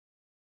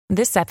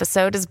This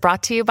episode is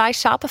brought to you by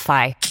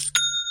Shopify.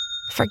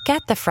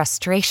 Forget the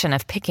frustration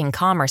of picking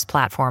commerce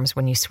platforms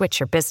when you switch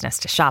your business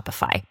to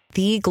Shopify,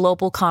 the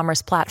global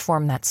commerce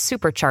platform that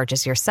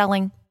supercharges your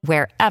selling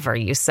wherever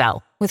you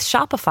sell. With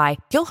Shopify,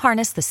 you'll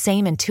harness the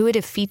same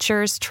intuitive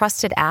features,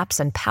 trusted apps,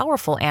 and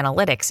powerful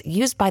analytics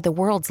used by the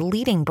world's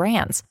leading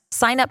brands.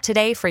 Sign up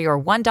today for your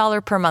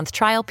 $1 per month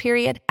trial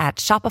period at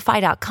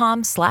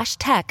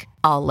shopify.com/tech,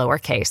 all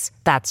lowercase.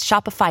 That's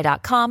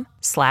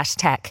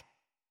shopify.com/tech.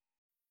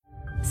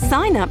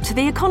 Sign up to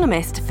The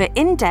Economist for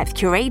in-depth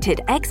curated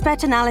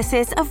expert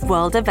analysis of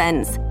world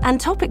events and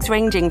topics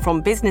ranging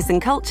from business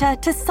and culture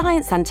to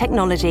science and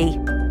technology.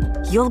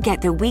 You'll get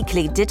the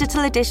weekly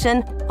digital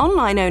edition,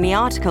 online-only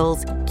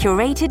articles,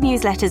 curated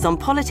newsletters on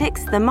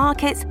politics, the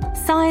markets,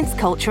 science,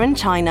 culture, and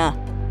China,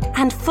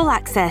 and full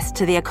access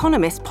to The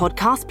Economist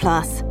Podcast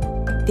Plus.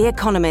 The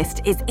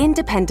Economist is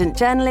independent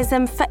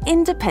journalism for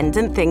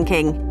independent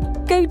thinking.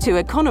 Go to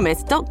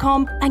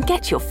economist.com and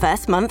get your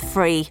first month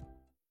free.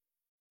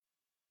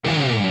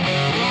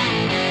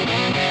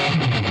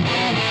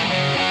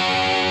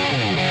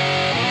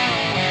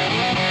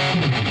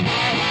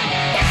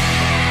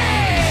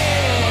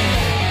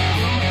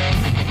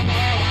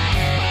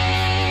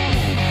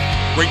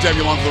 Great to have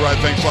you along for the ride.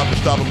 Thanks a lot for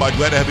stopping by.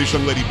 Glad to have this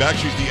young lady back.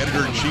 She's the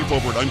editor-in-chief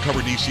over at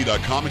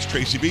uncoverdc.com. It's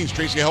Tracy Beanz.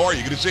 Tracy, how are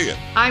you? Good to see you.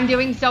 I'm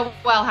doing so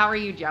well. How are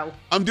you, Joe?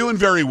 I'm doing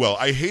very well.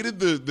 I hated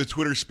the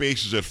Twitter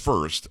spaces at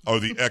first,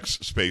 or the X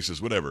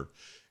spaces, whatever.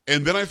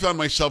 And then I found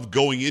myself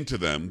going into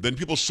them. Then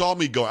people saw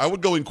me go. I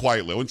would go in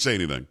quietly. I wouldn't say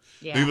anything.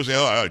 Yeah. People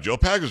say, Joe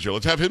Pag's here.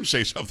 Let's have him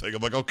say something.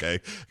 I'm like, okay,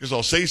 because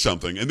I'll say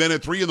something. And then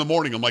at 3 a.m,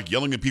 I'm like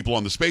yelling at people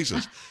on the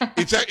spaces.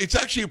 It's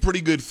actually a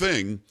pretty good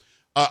thing.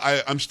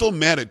 I'm still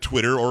mad at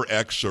Twitter or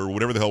X or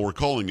whatever the hell we're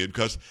calling it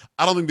because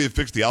I don't think they've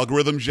fixed the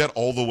algorithms yet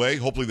all the way.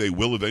 Hopefully they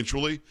will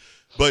eventually.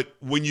 But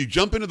when you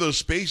jump into those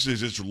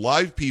spaces, it's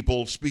live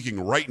people speaking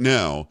right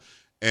now,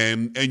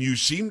 and you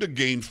seem to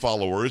gain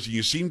followers. And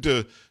you seem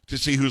to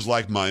see who's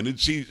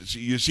like-minded.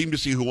 You seem to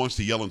see who wants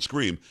to yell and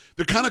scream.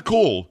 They're kind of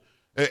cool.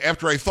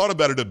 After I thought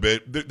about it a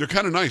bit, they're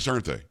kind of nice,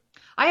 aren't they?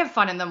 I have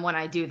fun in them when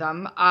I do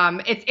them.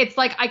 It's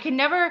like I can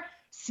never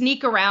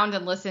sneak around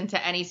and listen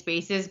to any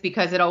spaces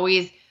because it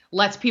always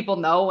lets people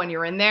know when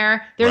you're in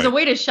there. There's a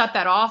way to shut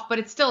that off, but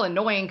it's still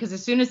annoying because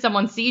as soon as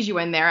someone sees you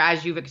in there,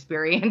 as you've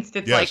experienced,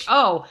 it's like,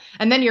 oh,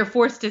 and then you're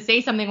forced to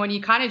say something when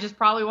you kind of just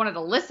probably wanted to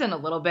listen a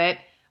little bit.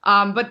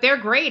 But they're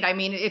great. I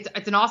mean,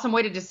 it's an awesome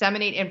way to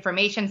disseminate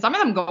information. Some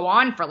of them go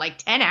on for like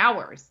 10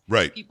 hours.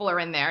 Right. People are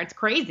in there. It's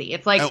crazy.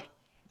 It's like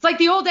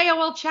the old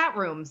AOL chat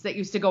rooms that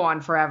used to go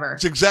on forever.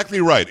 It's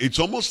exactly right. It's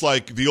almost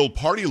like the old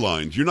party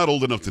lines. You're not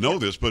old enough to know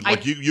this, but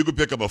like you could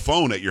pick up a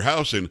phone at your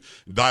house and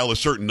dial a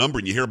certain number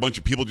and you hear a bunch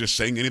of people just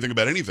saying anything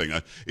about anything.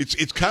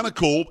 It's kind of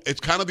cool. It's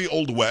kind of the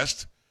Old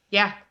West.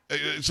 Yeah.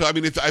 So, I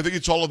mean, I think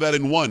it's all of that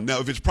in one. Now,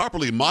 if it's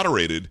properly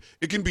moderated,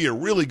 it can be a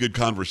really good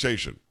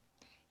conversation.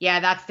 Yeah,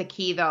 that's the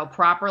key, though.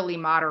 Properly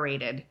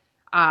moderated.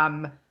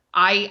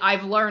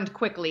 I've learned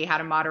quickly how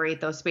to moderate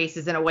those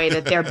spaces in a way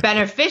that they're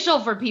beneficial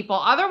for people.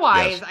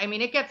 Otherwise, I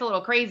mean, it gets a little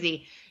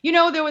crazy. You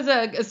know, there was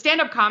a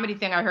stand-up comedy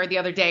thing I heard the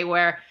other day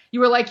where you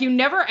were like, you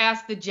never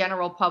ask the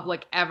general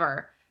public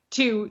ever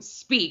to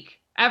speak,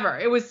 ever.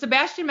 It was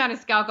Sebastian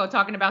Maniscalco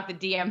talking about the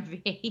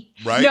DMV.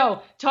 Right?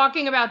 No,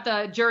 talking about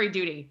the jury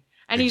duty.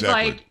 And he's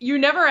like, you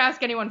never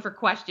ask anyone for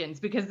questions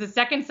because the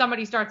second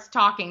somebody starts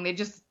talking,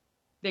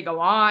 they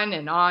go on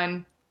and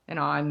on.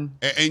 And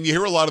you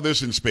hear a lot of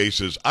this in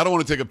spaces. I don't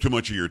want to take up too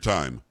much of your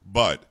time,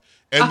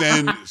 and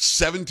then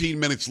 17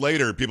 minutes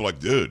later, people are like,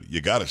 dude, you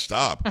got to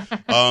stop.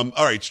 All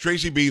right, it's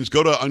Tracy Beanz.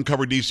 Go to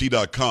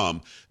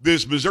uncoverdc.com.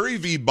 This Missouri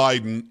v.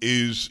 Biden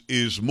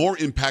is more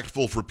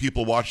impactful for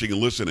people watching and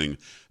listening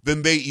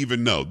than they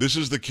even know. This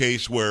is the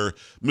case where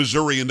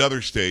Missouri and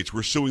other states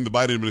were suing the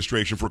Biden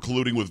administration for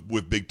colluding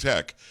with big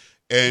tech.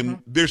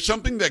 And there's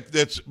something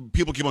that's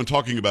people keep on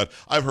talking about.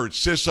 I've heard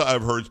CISA,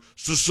 I've heard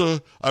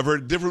CISA, I've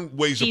heard different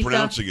ways of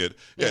pronouncing it.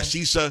 Yeah,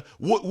 CISA.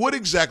 What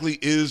exactly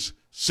is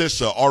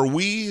CISA? Are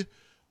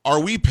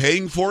we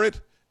paying for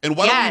it? And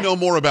why don't we know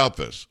more about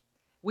this?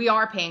 We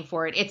are paying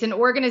for it. It's an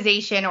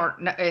organization or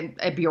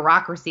a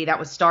bureaucracy that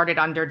was started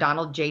under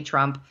Donald J.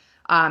 Trump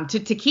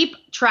to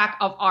keep track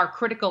of our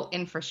critical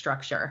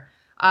infrastructure.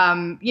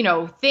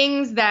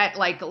 Things that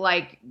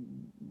like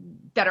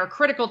that are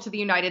critical to the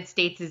United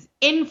States'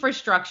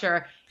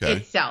 infrastructure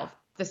itself.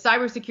 The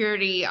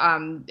cybersecurity,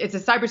 it's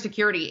a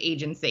cybersecurity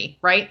agency,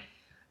 right?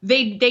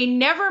 They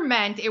never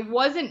it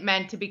wasn't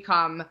meant to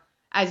become,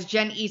 as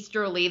Jen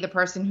Easterly, the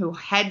person who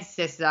heads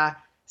CISA,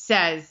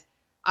 says,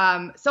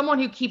 someone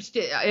who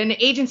an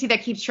agency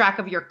that keeps track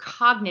of your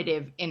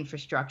cognitive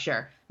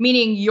infrastructure,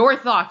 meaning your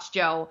thoughts,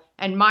 Joe,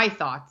 and my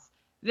thoughts.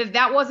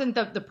 That wasn't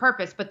the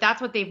purpose, but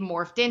that's what they've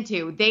morphed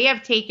into. They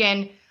have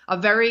taken a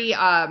very,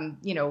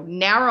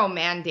 narrow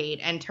mandate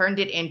and turned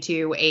it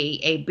into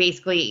a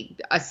basically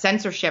a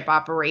censorship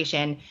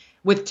operation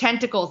with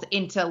tentacles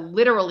into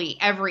literally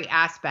every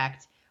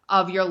aspect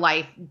of your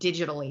life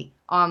digitally,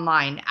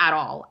 online, at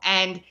all.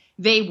 And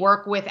they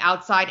work with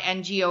outside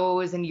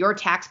NGOs and your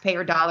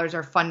taxpayer dollars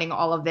are funding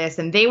all of this.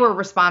 And they were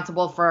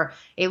responsible for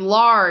a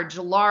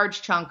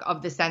large chunk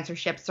of the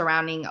censorship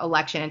surrounding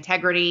election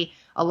integrity,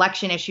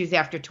 election issues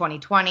after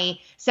 2020.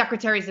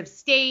 Secretaries of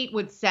state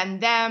would send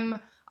them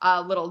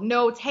little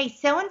notes. Hey,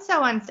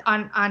 so-and-so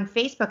on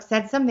Facebook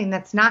said something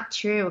that's not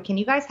true. Can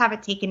you guys have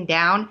it taken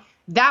down?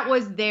 That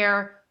was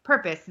their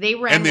purpose. They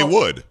ran. And they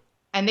would.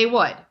 And they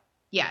would.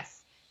 Yes.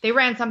 They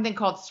ran something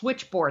called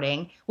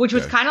switchboarding, which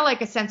was kind of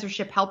like a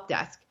censorship help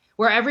desk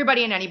where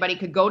everybody and anybody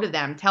could go to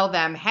them, tell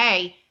them,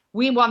 hey,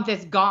 we want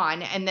this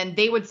gone. And then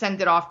they would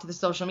send it off to the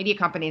social media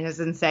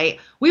companies and say,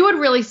 we would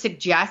really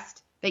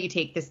suggest that you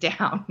take this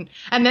down.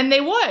 And then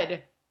they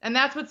would. And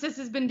that's what CIS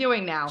has been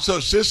doing now. So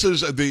CIS's,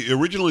 the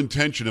original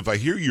intention, if I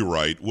hear you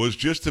right, was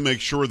just to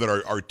make sure that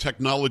our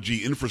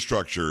technology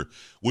infrastructure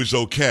was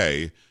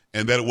okay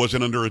and that it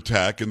wasn't under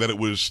attack and that it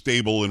was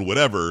stable and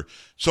whatever.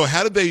 So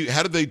how did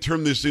they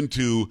turn this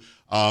into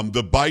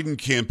the Biden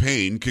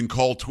campaign can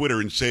call Twitter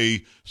and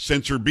say,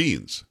 censor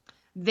Beanz?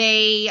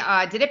 They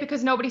did it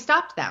because nobody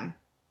stopped them.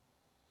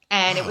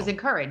 And It was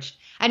encouraged.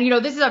 And,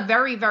 this is a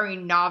very, very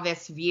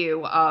novice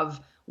view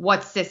of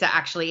what CISA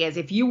actually is.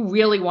 If you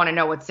really want to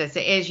know what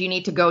CISA is, you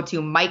need to go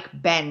to Mike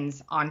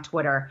Beanz on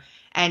Twitter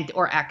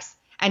or X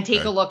and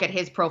take a look at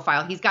his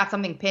profile. He's got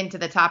something pinned to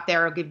the top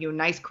there. It'll give you a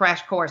nice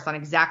crash course on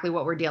exactly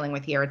what we're dealing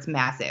with here. It's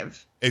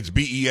massive. It's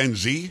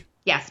Benz?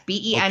 Yes,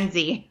 Benz.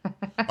 Okay.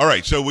 All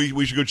right, so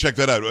we should go check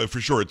that out for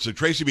sure. It's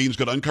Tracy Beanz.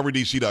 Go to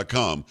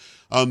uncoverdc.com.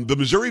 The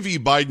Missouri v.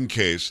 Biden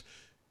case,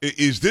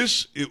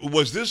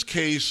 was this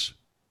case,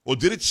 well,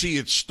 did it see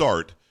its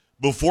start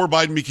before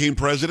Biden became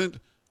president?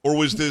 Or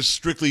was this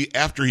strictly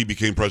after he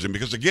became president?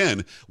 Because,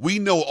 again, we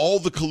know all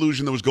the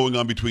collusion that was going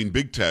on between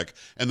big tech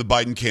and the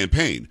Biden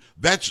campaign.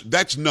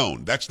 That's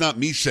known. That's not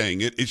me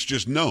saying it. It's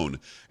just known.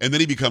 And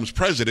then he becomes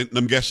president, and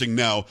I'm guessing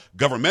now,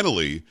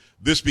 governmentally,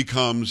 this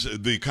becomes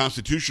the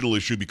constitutional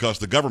issue because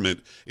the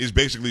government is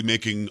basically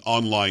making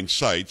online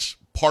sites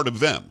part of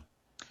them.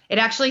 It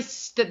actually,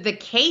 the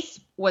case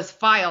was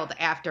filed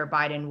after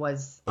Biden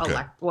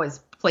was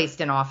placed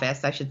in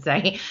office, I should say.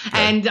 Okay.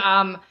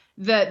 And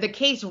the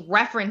case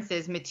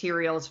references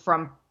materials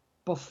from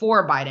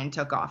before Biden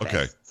took office.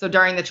 Okay. So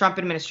during the Trump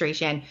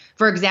administration,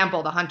 for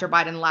example, the Hunter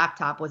Biden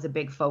laptop was a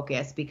big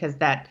focus because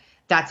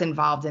that's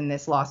involved in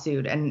this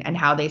lawsuit and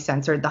how they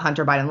censored the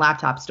Hunter Biden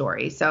laptop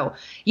story. So,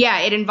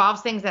 yeah, it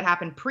involves things that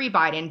happened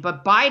pre-Biden.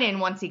 But Biden,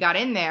 once he got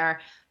in there,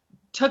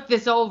 took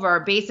this over.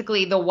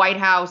 Basically, the White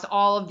House,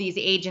 all of these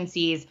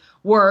agencies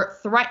were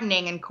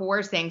threatening and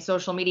coercing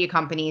social media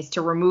companies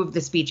to remove the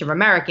speech of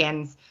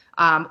Americans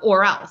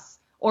or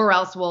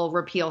else we'll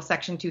repeal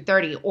Section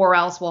 230, or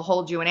else we'll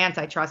hold you in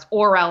antitrust,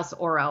 or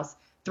else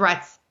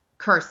threats,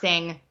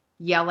 cursing,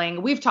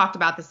 yelling. We've talked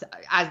about this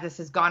as this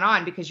has gone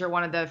on because you're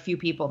one of the few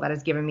people that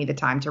has given me the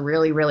time to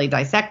really, really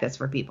dissect this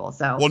for people.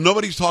 So, well,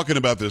 nobody's talking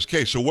about this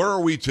case. So where are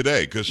we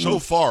today? Because so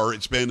far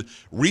it's been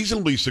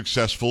reasonably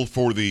successful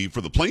for the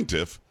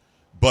plaintiff.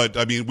 But,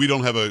 I mean,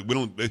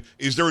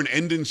 is there an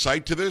end in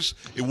sight to this?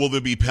 Will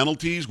there be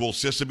penalties? Will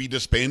CISA be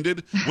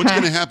disbanded? What's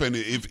going to happen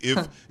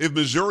if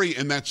Missouri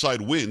and that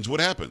side wins? What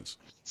happens?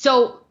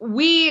 So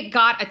we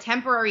got a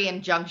temporary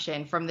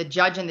injunction from the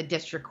judge in the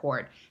district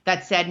court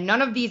that said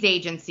none of these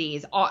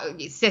agencies,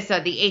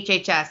 CISA, the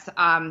HHS,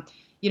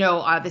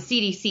 the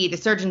CDC, the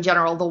Surgeon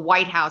General, the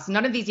White House,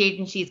 none of these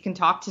agencies can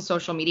talk to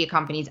social media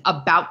companies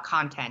about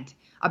content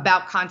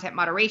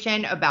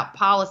moderation, about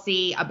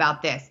policy,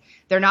 about this.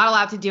 They're not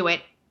allowed to do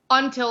it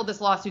until this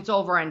lawsuit's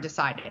over and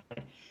decided.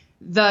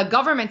 The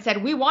government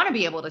said, we want to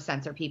be able to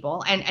censor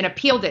people and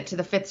appealed it to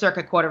the Fifth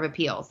Circuit Court of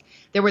Appeals.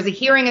 There was a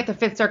hearing at the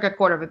Fifth Circuit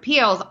Court of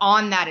Appeals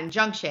on that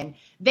injunction.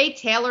 They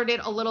tailored it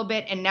a little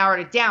bit and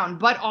narrowed it down,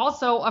 but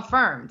also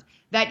affirmed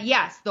that,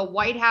 yes, the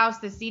White House,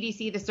 the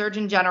CDC, the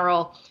Surgeon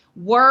General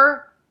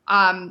were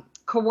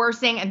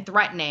coercing and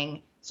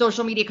threatening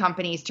social media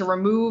companies to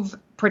remove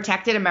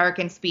protected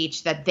American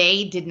speech that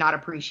they did not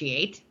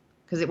appreciate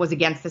because it was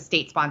against the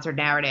state-sponsored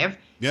narrative.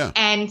 Yeah.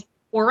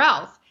 Or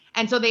else.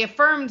 And so they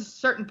affirmed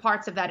certain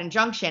parts of that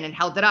injunction and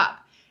held it up.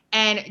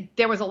 And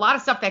there was a lot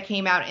of stuff that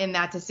came out in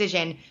that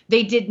decision.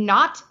 They did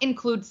not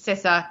include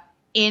CISA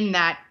in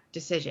that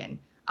decision.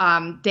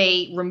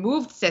 They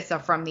removed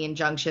CISA from the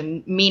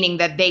injunction, meaning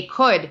that they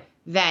could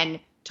then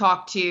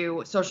talk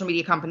to social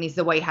media companies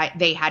the way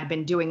they had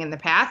been doing in the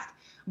past.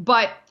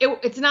 But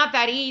it's not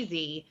that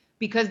easy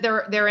because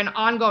they're in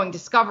ongoing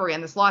discovery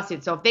in this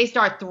lawsuit. So if they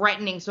start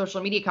threatening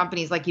social media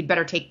companies like you'd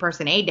better take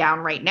person A down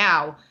right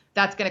now,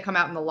 that's going to come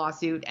out in the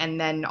lawsuit and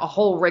then a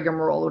whole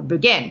rigmarole would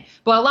begin.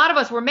 But a lot of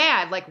us were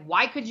mad. Like,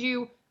 why would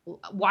you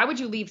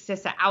leave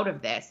CISA out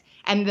of this?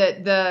 And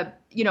the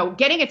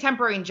getting a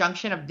temporary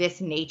injunction of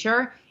this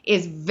nature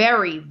is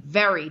very,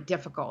 very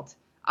difficult.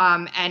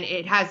 And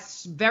it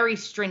has very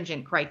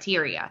stringent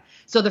criteria.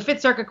 So the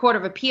Fifth Circuit Court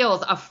of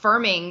Appeals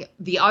affirming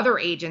the other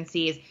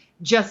agencies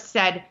just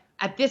said,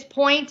 at this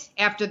point,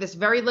 after this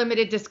very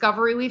limited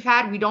discovery we've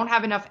had, we don't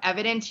have enough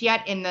evidence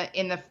yet in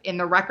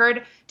the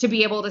record to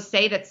be able to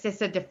say that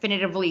CISA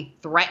definitively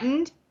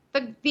threatened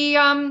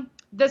the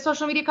the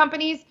social media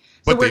companies.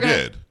 So but they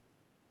did.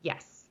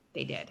 Yes.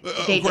 They did.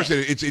 Of course,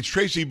 it's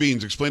Tracy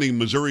Beanz explaining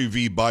Missouri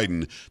v.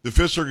 Biden. The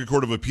Fifth Circuit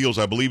Court of Appeals,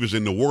 I believe, is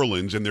in New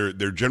Orleans, and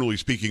they're generally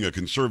speaking a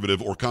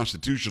conservative or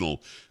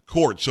constitutional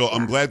court. So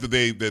I'm glad that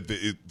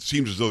it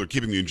seems as though they're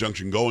keeping the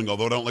injunction going.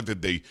 Although I don't like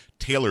that they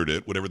tailored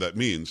it, whatever that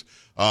means.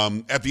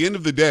 At the end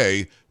of the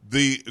day,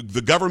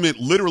 the government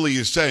literally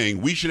is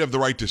saying we should have the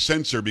right to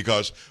censor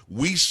because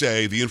we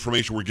say the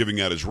information we're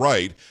giving out is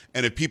right,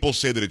 and if people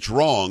say that it's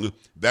wrong,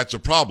 that's a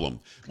problem.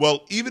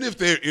 Well, even if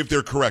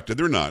they're correct, and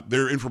they're not,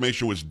 their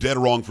information was dead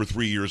wrong for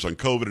 3 years on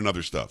COVID and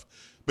other stuff.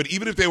 But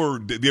even if they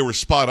were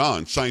spot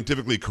on,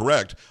 scientifically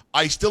correct,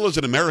 I still, as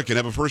an American,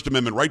 have a First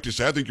Amendment right to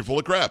say I think you're full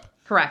of crap.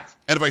 Correct.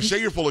 And if I say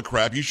you're full of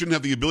crap, you shouldn't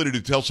have the ability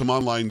to tell some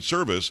online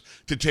service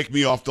to take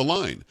me off the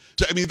line.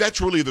 So, I mean,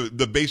 that's really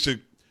the basic.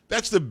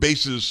 That's the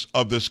basis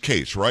of this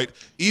case, right?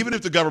 Even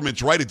if the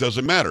government's right, it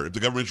doesn't matter. If the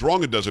government's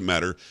wrong, it doesn't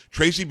matter.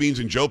 Tracy Beanz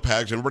and Joe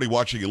Pags and everybody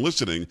watching and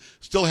listening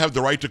still have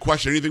the right to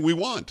question anything we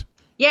want.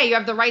 Yeah, you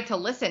have the right to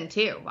listen,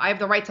 too. I have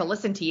the right to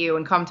listen to you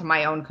and come to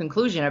my own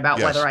conclusion about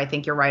whether I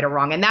think you're right or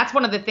wrong. And that's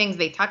one of the things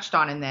they touched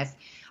on in this.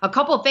 A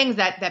couple of things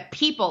that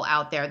people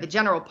out there, the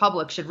general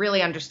public, should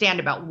really understand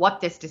about what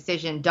this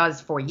decision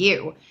does for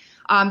you.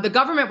 The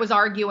government was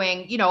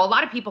arguing, a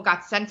lot of people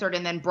got censored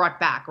and then brought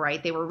back,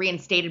 right? They were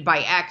reinstated by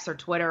X or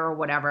Twitter or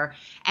whatever.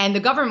 And the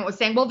government was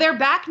saying, well, they're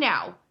back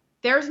now.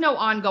 There's no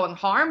ongoing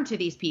harm to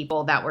these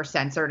people that were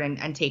censored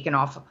and taken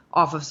off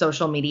of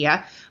social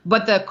media.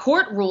 But the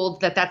court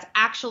ruled that that's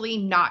actually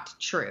not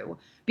true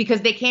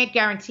because they can't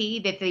guarantee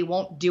that they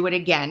won't do it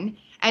again.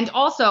 And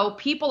also,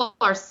 people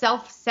are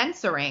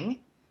self-censoring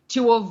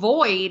to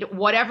avoid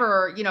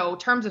whatever,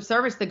 terms of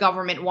service the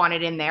government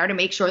wanted in there to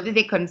make sure that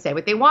they couldn't say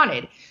what they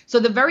wanted. So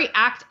the very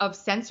act of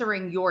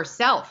censoring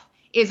yourself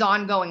is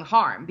ongoing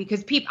harm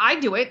because I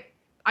do it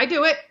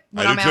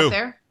when I'm out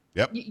there.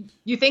 Yep.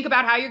 You think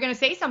about how you're going to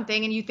say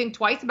something and you think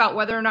twice about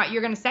whether or not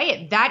you're going to say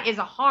it. That is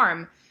a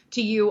harm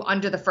to you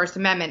under the First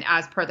Amendment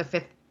as per the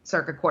Fifth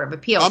Circuit Court of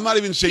Appeals. I'm not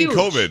even saying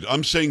COVID.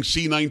 I'm saying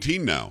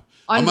C-19 now.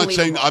 I'm not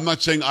saying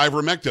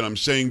ivermectin. I'm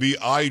saying the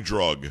eye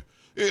drug.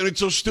 And it's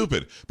so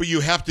stupid, but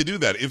you have to do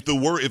that.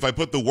 If I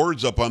put the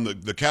words up on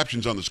the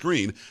captions on the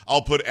screen,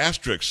 I'll put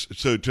asterisks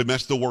to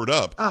mess the word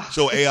up,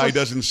 so AI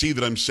doesn't see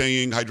that I'm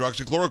saying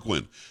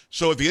hydroxychloroquine.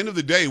 So at the end of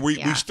the day, we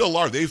still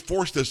are. They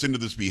forced us into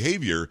this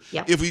behavior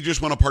if we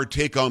just want to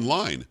partake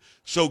online.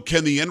 So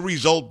can the end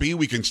result be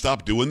we can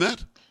stop doing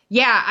that?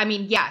 Yeah, I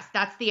mean, yes,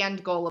 that's the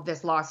end goal of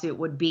this lawsuit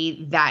would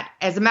be that.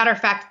 As a matter of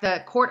fact,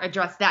 the court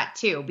addressed that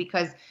too,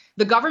 because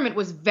the government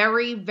was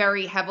very,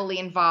 very heavily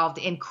involved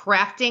in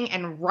crafting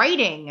and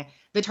writing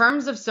the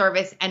terms of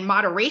service and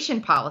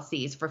moderation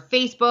policies for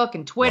Facebook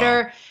and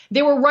Twitter. Wow.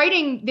 They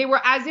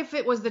were as if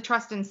it was the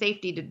trust and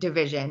safety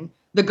division.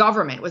 The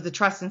government was the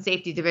trust and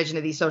safety division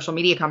of these social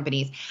media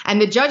companies. And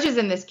the judges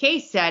in this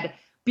case said,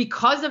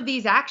 because of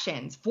these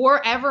actions,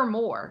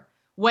 forevermore,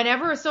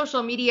 whenever a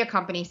social media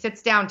company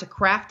sits down to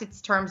craft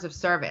its terms of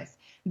service,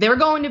 they're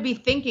going to be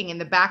thinking in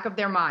the back of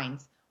their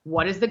minds,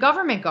 what is the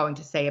government going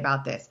to say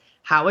about this?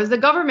 How is the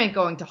government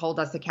going to hold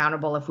us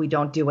accountable if we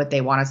don't do what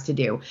they want us to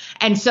do?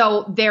 And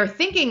so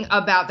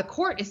the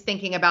court is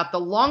thinking about the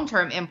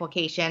long-term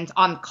implications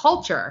on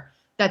culture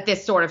that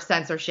this sort of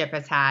censorship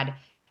has had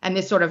and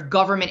this sort of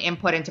government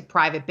input into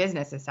private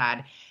business has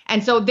had.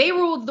 And so they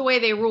ruled the way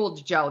they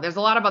ruled, Joe. There's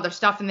a lot of other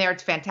stuff in there.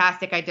 It's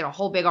fantastic. I did a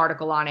whole big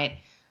article on it.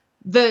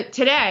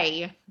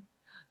 Today,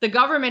 the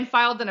government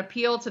filed an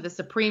appeal to the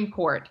Supreme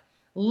Court,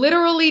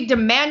 literally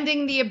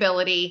demanding the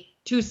ability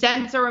to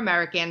censor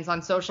Americans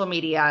on social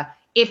media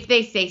if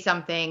they say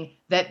something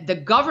that the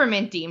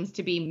government deems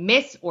to be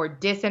mis or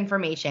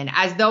disinformation,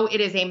 as though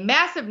it is a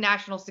massive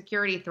national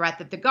security threat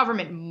that the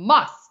government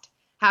must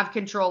have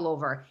control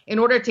over in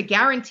order to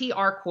guarantee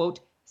our, quote,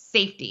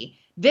 safety.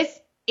 This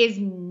is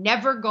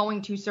never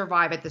going to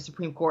survive at the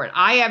Supreme Court.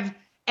 I have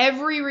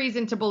every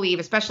reason to believe,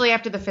 especially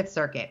after the Fifth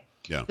Circuit,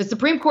 the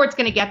Supreme Court's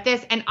going to get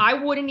this, and I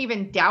wouldn't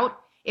even doubt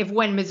if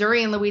when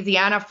Missouri and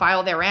Louisiana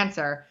file their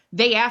answer,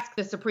 they ask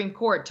the Supreme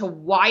Court to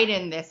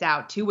widen this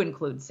out to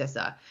include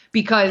CISA.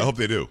 Because I hope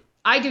they do.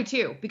 I do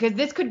too, because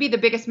this could be the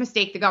biggest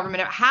mistake the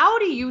government. How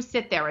do you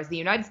sit there as the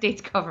United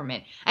States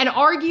government and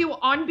argue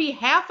on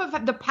behalf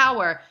of the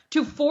power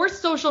to force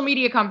social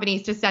media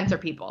companies to censor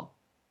people?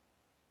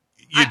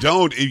 You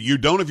don't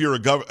if you're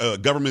a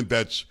government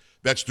that's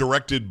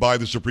directed by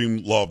the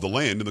supreme law of the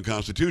land in the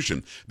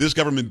Constitution. This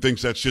government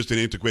thinks that's just an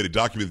antiquated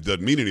document that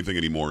doesn't mean anything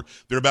anymore.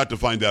 They're about to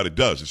find out it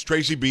does. It's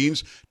Tracy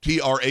Beanz,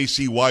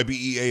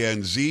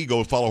 TracyBeanz.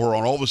 Go follow her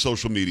on all the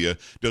social media.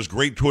 Does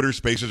great Twitter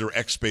spaces or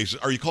X spaces.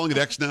 Are you calling it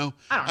X now?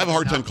 I don't have a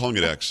hard time calling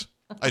it X.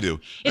 I do.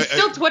 It's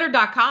still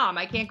twitter.com.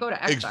 I can't go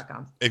to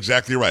x.com.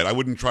 Exactly right. I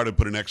wouldn't try to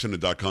put an X into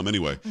 .com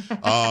anyway.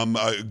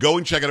 Go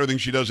and check out everything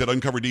she does at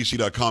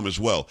uncoverdc.com as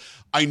well.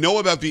 I know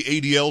about the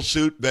ADL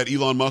suit that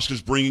Elon Musk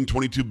is bringing,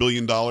 $22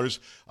 billion.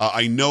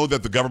 I know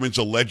that the government's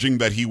alleging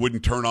that he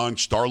wouldn't turn on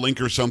Starlink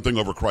or something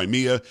over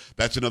Crimea.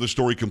 That's another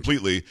story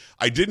completely.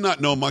 I did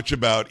not know much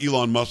about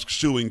Elon Musk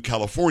suing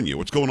California.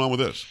 What's going on with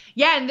this?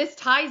 Yeah, and this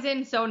ties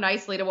in so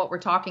nicely to what we're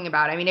talking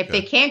about. I mean, if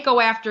they can't go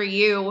after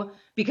you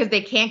because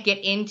they can't get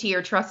into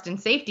your trust and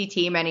safety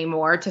team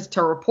anymore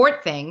to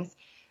report things,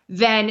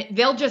 then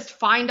they'll just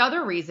find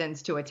other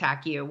reasons to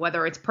attack you,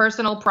 whether it's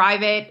personal,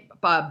 private,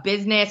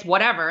 business,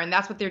 whatever. And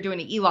that's what they're doing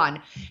to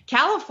Elon.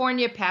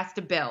 California passed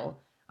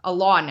a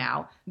law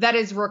now that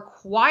is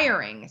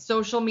requiring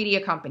social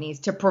media companies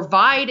to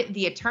provide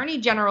the Attorney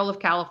General of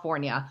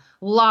California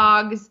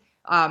logs,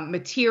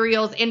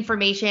 materials,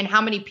 information,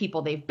 how many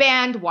people they've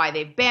banned, why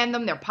they've banned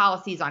them, their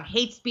policies on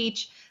hate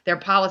speech, their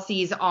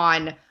policies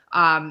on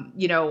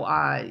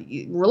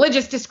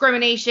religious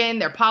discrimination,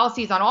 their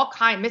policies on all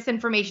kind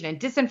misinformation and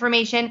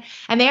disinformation.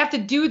 And they have to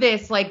do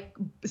this like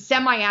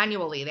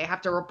semi-annually. They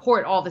have to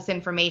report all this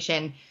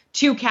information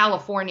to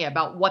California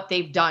about what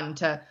they've done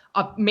to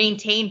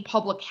maintain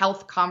public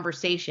health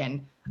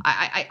conversation.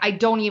 I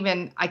can't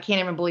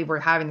even believe we're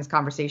having this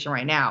conversation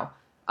right now.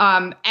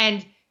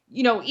 And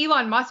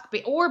Elon Musk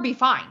be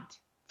fined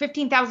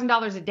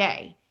 $15,000 a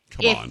day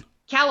if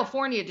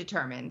California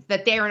determines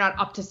that they are not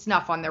up to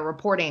snuff on their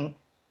reporting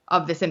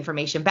of this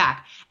information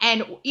back.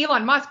 And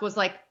Elon Musk was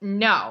like,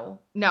 no.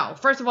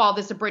 First of all,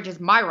 this abridges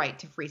my right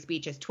to free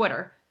speech as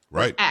Twitter,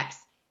 right? X.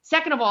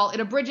 Second of all, it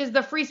abridges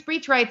the free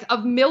speech rights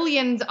of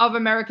millions of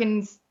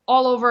Americans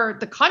all over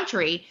the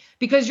country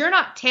because you're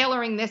not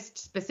tailoring this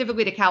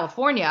specifically to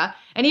California.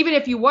 And even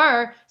if you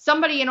were,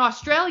 somebody in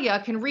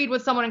Australia can read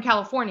what someone in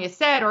California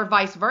said or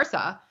vice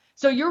versa.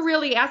 So you're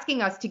really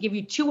asking us to give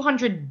you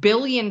 200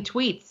 billion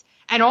tweets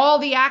and all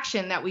the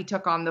action that we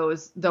took on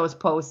those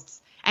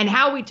posts and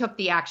how we took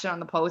the action on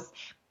the posts.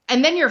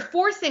 And then you're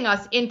forcing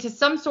us into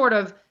some sort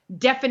of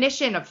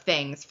definition of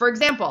things. For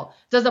example,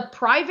 does a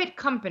private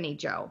company,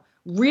 Joe,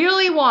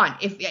 really want,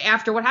 if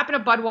after what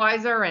happened to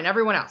Budweiser and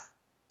everyone else,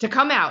 to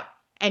come out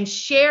and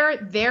share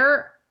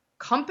their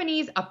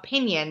company's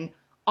opinion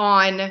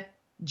on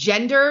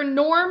gender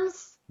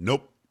norms?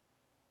 Nope.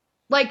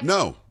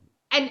 No.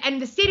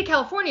 And the state of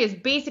California is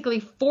basically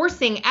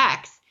forcing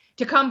X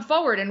to come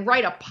forward and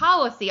write a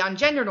policy on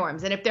gender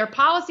norms. And if their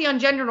policy on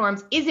gender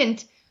norms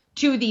isn't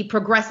to the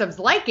progressives'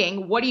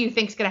 liking, what do you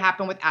think is going to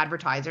happen with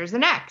advertisers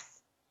and X?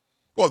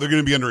 Well, they're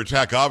going to be under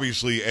attack,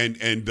 obviously, and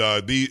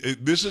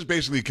this is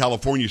basically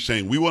California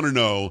saying we want to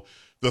know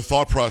the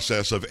thought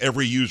process of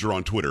every user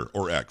on Twitter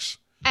or X,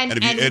 and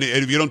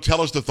if you don't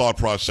tell us the thought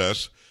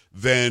process,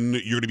 then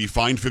you're going to be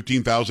fined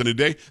 $15,000 a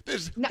day.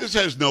 This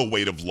has no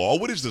weight of law.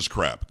 What is this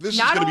crap? This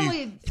is going to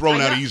be thrown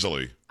out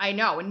easily. I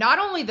know, and not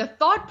only the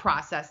thought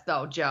process,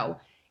 though, Joe,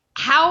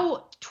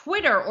 how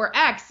Twitter or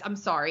X,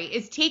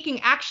 is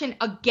taking action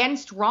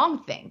against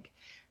wrongthink.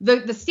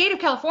 The state of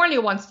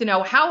California wants to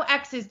know how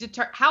X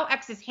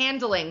is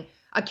handling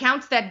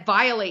accounts that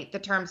violate the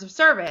terms of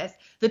service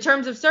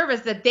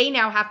that they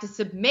now have to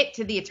submit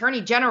to the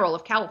Attorney General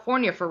of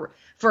California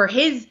for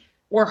his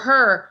or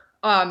her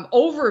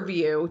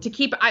overview to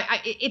keep.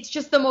 It's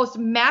just the most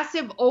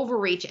massive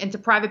overreach into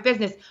private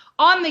business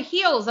on the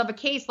heels of a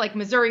case like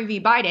Missouri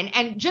v. Biden.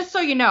 And just so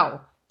you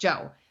know,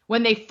 Joe,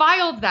 when they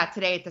filed that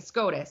today at the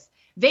SCOTUS,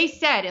 they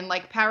said in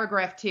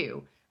paragraph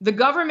 2, the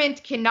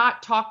government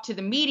cannot talk to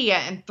the media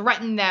and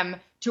threaten them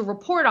to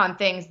report on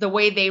things the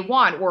way they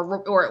want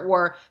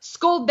or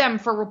scold them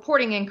for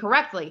reporting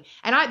incorrectly.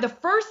 And the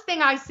first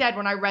thing I said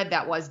when I read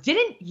that was,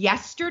 didn't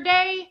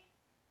yesterday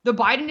the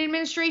Biden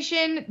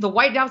administration, the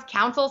White House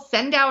counsel,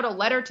 send out a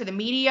letter to the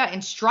media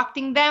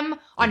instructing them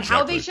on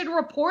how they should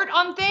report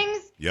on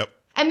things? Yep.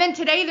 And then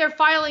today they're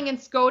filing in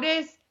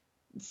SCOTUS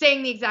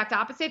saying the exact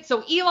opposite.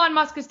 So Elon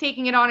Musk is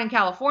taking it on in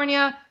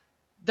California.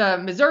 The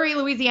Missouri,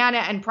 Louisiana,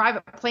 and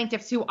private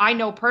plaintiffs who I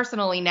know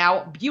personally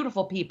now,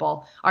 beautiful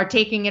people, are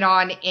taking it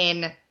on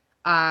in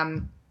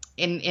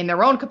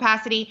their own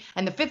capacity.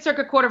 And the Fifth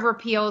Circuit Court of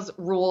Appeals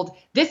ruled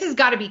this has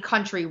got to be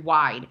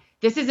countrywide.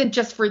 This isn't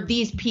just for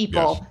these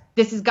people. Yes.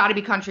 This has got to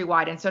be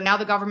countrywide. And so now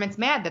the government's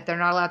mad that they're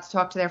not allowed to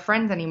talk to their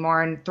friends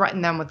anymore and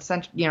threaten them with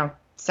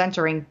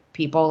censoring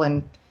people.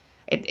 And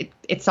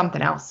it's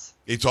something else.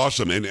 It's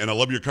awesome, and I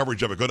love your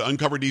coverage of it. Go to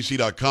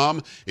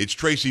uncoverdc.com. It's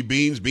Tracy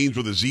Beanz, Beanz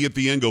with a Z at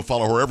the end. Go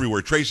follow her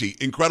everywhere. Tracy,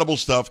 incredible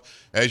stuff.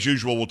 As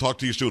usual, we'll talk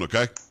to you soon,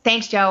 okay?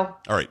 Thanks, Joe.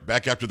 All right,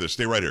 back after this.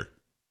 Stay right here.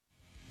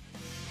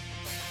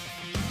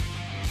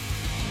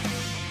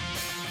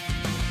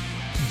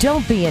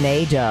 Don't be an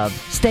A-dub.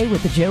 Stay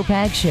with the Joe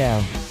Pags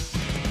Show.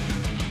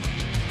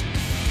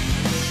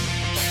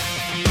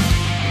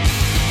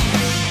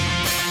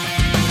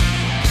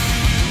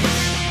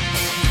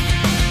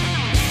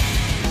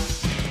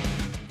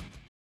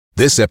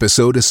 This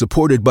episode is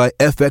supported by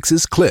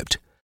FX's Clipped,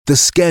 the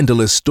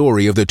scandalous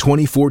story of the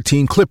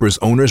 2014 Clippers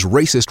owner's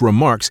racist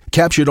remarks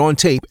captured on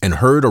tape and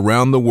heard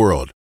around the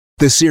world.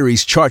 The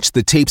series charts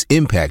the tape's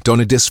impact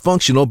on a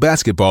dysfunctional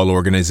basketball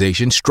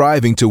organization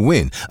striving to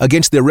win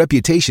against their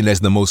reputation as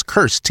the most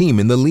cursed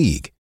team in the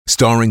league.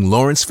 Starring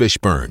Lawrence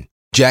Fishburne,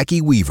 Jackie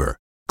Weaver,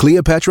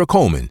 Cleopatra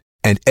Coleman,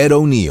 and Ed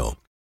O'Neill.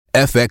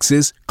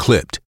 FX's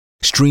Clipped,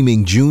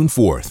 streaming June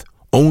 4th,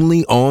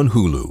 only on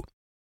Hulu.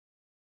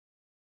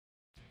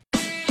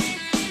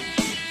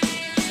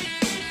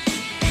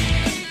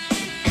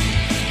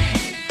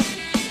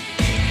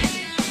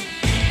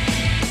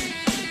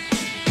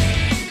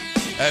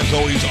 As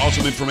always,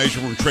 awesome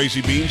information from Tracy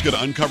Beanz. Go to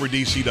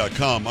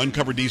uncoverdc.com,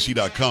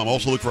 uncoverdc.com.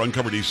 Also look for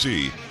Uncover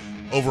DC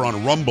over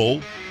on Rumble.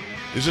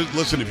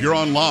 Listen, if you're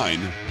online,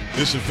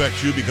 this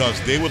affects you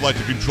because they would like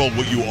to control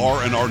what you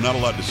are and are not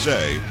allowed to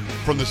say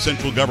from the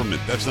central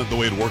government. That's not the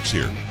way it works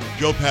here.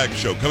 Joe Pags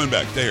Show, coming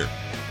back. Stay here.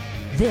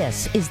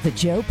 This is the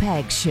Joe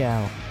Pags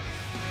Show.